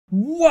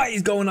What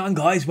is going on,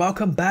 guys?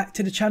 Welcome back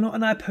to the channel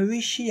and I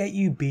appreciate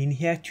you being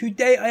here.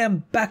 Today I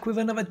am back with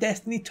another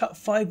Destiny top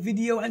 5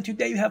 video, and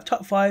today we have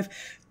top 5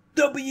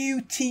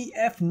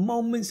 WTF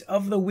moments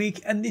of the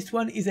week, and this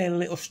one is a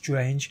little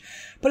strange,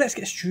 but let's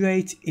get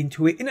straight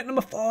into it. In at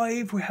number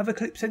 5 we have a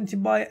clip sent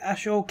in by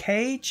Ashore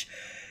Cage.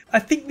 I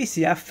think this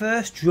is our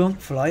first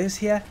drunk flyers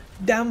here.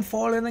 Damn,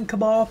 Fallen and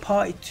Cabal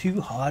partied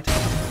too hard.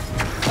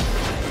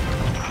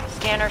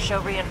 Scanners show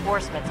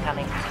reinforcements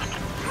coming.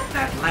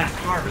 That last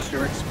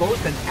harvester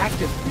exposed an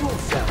active fuel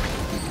cell.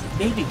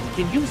 Maybe we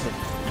can use it.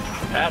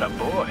 Atta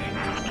boy.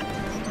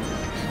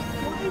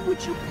 Why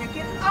would you pick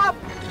it up?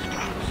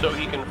 So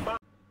he can find.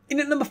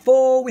 In at number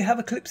 4 we have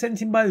a clip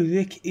sent in by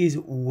Rick is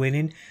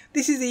winning.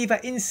 This is either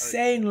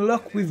insane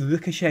luck with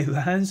ricochet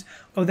rounds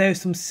or there is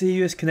some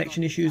serious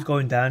connection issues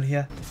going down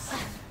here.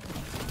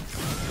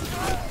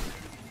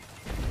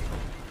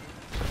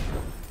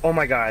 Oh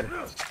my god.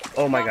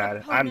 Oh my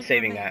god. I'm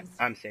saving that.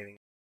 I'm saving.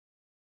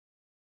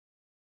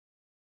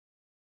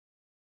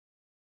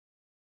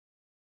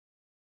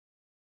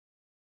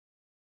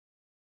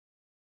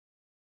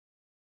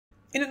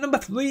 In at number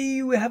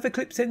 3 we have a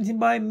clip sent in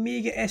by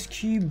Mega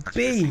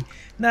SQB.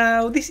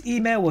 Now this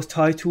email was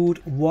titled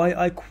Why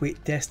I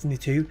Quit Destiny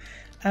 2,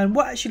 and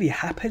what actually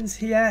happens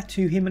here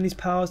to him and his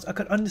pals, I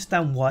can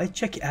understand why.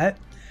 Check it out.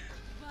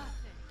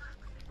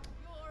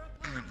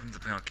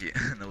 Aqui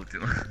na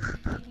última.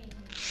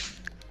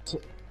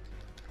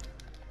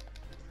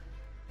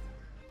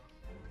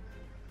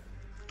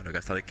 O gajo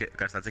está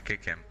a dizer que é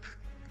camp.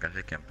 O gajo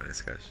é camp,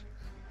 esse gajo.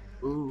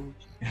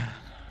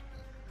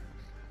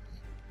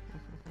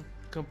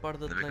 Campar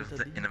da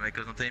Atlanta. Ainda bem que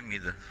eles não têm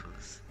mida.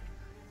 Foda-se.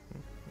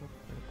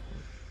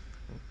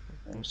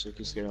 Não sei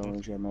que esse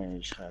gajo já é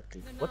mais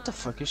rápido. What the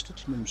fuck? Isto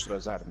tudo me mostrou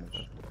as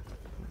armas.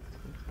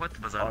 What?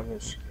 Bazar?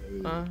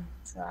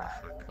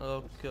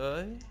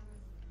 Ok.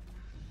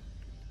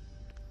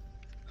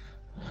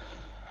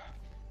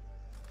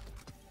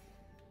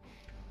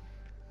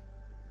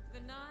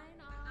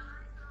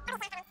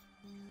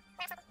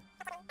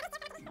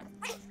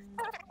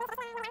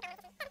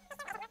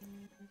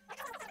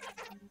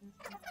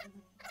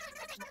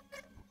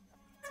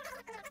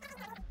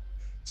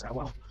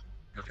 Wow.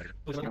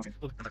 What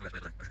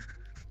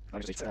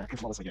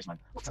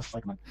the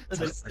fuck, man?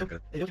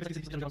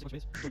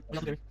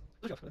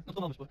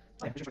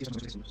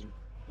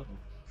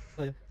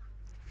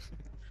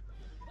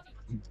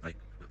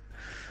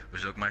 O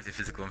jogo mais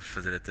difícil que vamos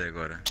fazer até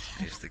agora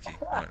é este aqui.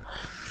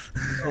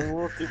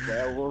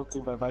 O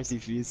último é mais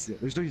difícil.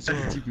 Os dois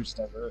últimos,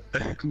 estava.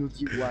 Que no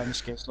dia ano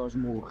esquece, nós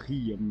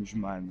morríamos,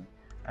 mano.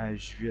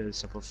 Às vezes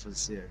só para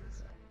fazer.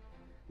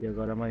 E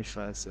agora é mais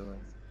fácil,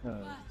 mano.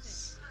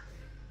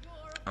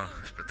 Oh,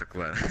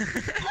 espetacular.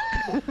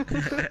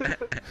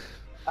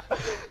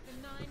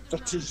 Está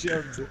te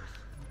gente.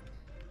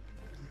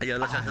 Aí,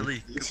 olha já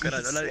ali. Que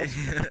caralho, olha aí.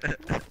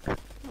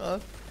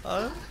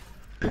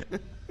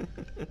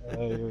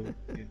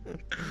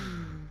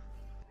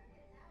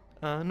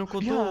 Não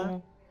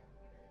contou.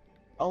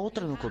 A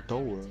outra não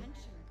contou?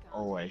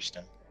 Ou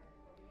esta?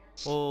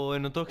 Oh, eu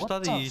não estou a gostar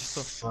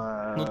disto.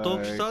 Não estou a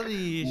gostar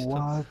disto.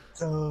 What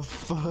the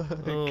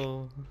fuck?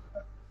 Oh.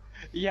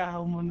 E a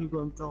alma não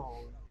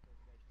contou.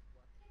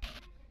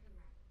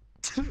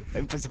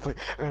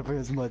 Agora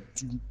foi uma.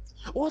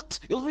 What?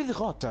 Ele veio de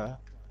rota?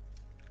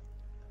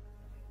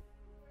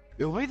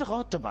 Ele veio de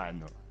rota,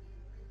 mano.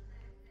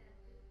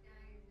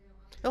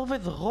 Ele veio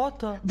de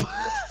rota?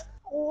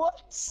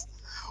 What?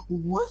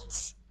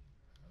 What?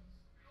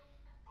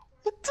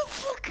 What the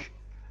fuck?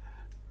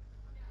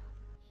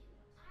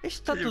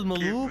 Isto está tudo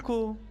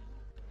maluco.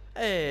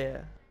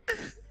 É.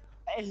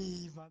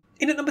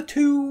 In at number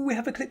 2 we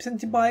have a clip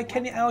sent in by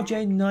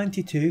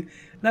KennyLJ92.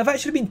 Now I've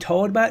actually been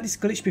told about this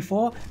glitch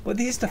before, but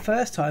this is the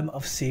first time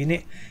I've seen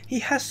it. He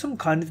has some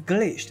kind of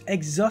glitched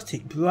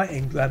exotic bright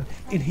engram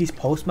in his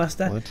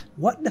postmaster.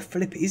 What the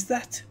flip is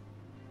that?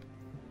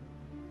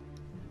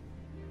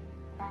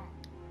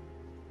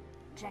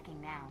 Checking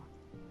now.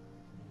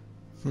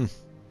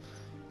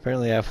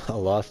 Apparently I have a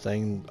lost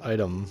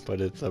item,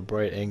 but it's a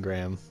bright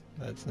engram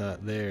that's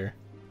not there.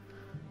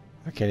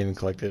 I can't even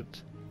collect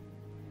it.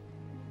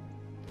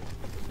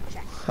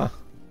 Huh.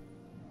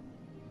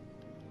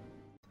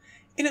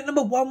 In at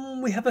number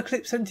 1 we have a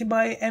clip sent in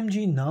by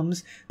MG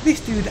Noms.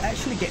 This dude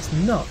actually gets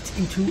knocked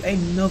into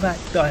another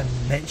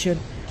dimension.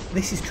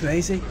 This is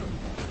crazy.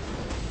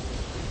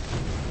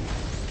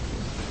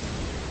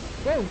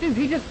 Whoa, dude,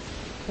 he just...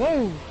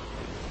 Whoa!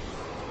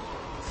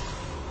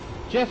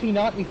 Jeffy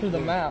knocked me through the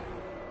map.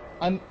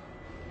 I'm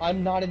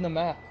not in the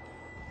map.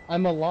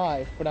 I'm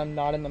alive, but I'm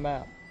not in the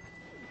map.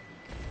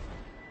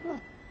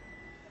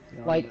 You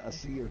know, like, I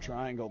see your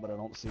triangle, but I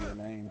don't see your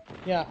name.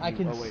 Yeah, I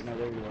can. Oh wait, no,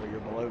 there you are. You're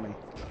below me.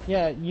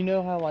 Yeah, you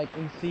know how like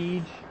in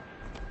Siege,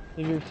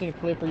 if you've seen a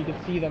clip where you can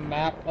see the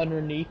map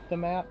underneath the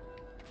map.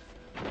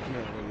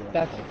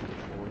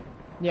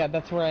 Yeah,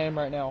 that's where I am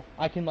right now.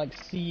 I can like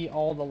see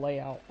all the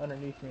layout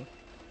underneath me,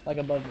 like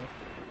above me.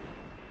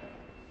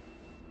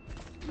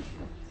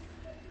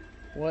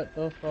 What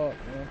the fuck,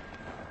 man?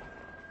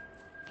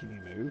 Can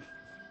you move?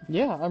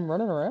 Yeah, I'm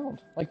running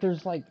around. Like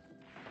there's like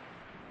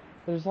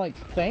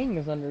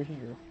things under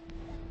here.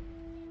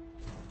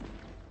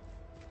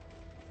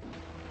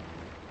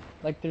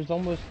 Like there's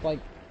almost like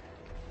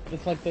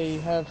it's like they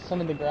have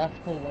some of the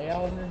graphical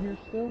layout under here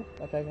still.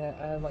 Like I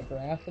have like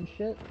grass and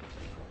shit.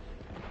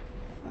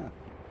 Huh.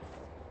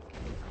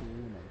 Cool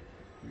in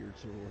a weird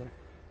sort of way.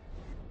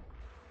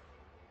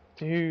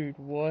 Dude,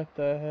 what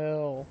the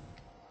hell?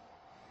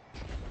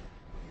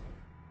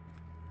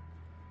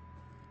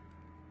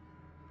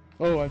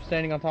 Oh, I'm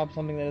standing on top of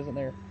something that isn't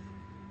there.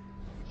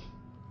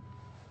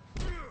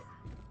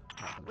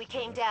 We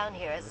came down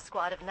here as a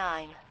squad of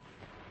 9.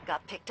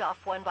 Got picked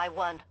off one by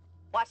one.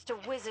 Watched a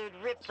wizard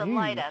rip the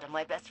light out of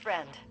my best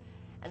friend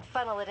and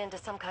funnel it into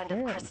some kind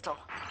of crystal.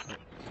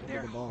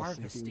 They're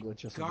harvesting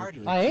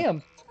gardens. I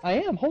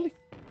am. Holy.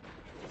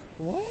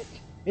 What?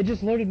 It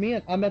just loaded me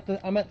in. I'm at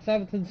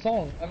Sabaton's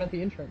song. I'm at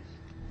the entrance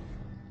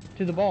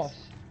to the boss.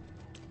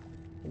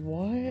 What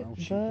Well,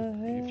 the if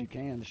heck? you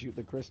can, shoot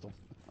the crystal.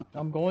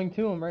 I'm going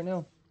to him right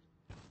now.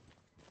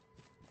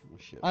 Oh,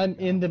 shit, I'm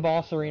in the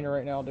boss arena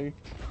right now, dude.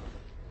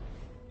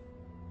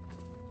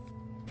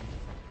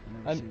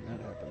 I've never seen that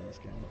happen in this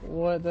game.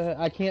 What the heck?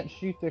 I can't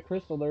shoot the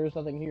crystal. There is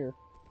nothing here.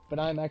 But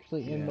I'm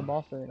actually in the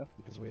boss arena.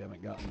 Because we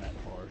haven't gotten that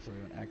far, so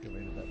we haven't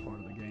activated that part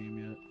of the game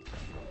yet.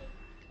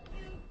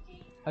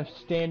 I'm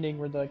standing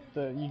where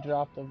you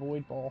drop the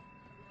void ball.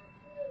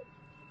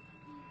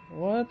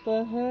 What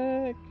the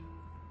heck?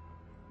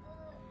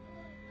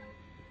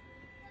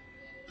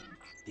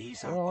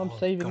 These are Well, I'm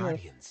saving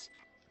guardians.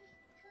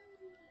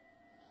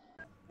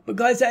 But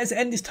guys, that is the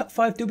end of this top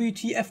 5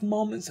 WTF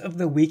moments of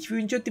the week. If you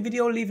enjoyed the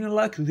video, leaving a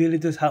like really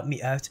does help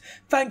me out.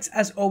 Thanks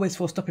as always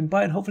for stopping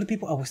by, and hopefully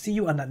people, I will see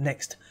you on that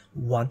next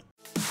one.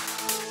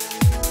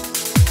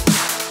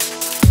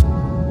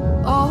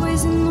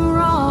 Always in the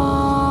wrong,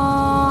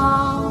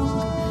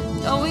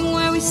 knowing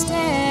where we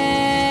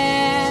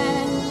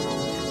stand,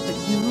 but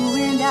you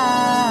and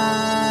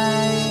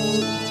I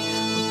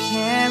will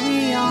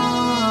carry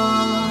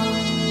on.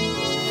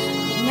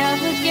 We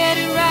never get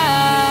it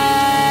right.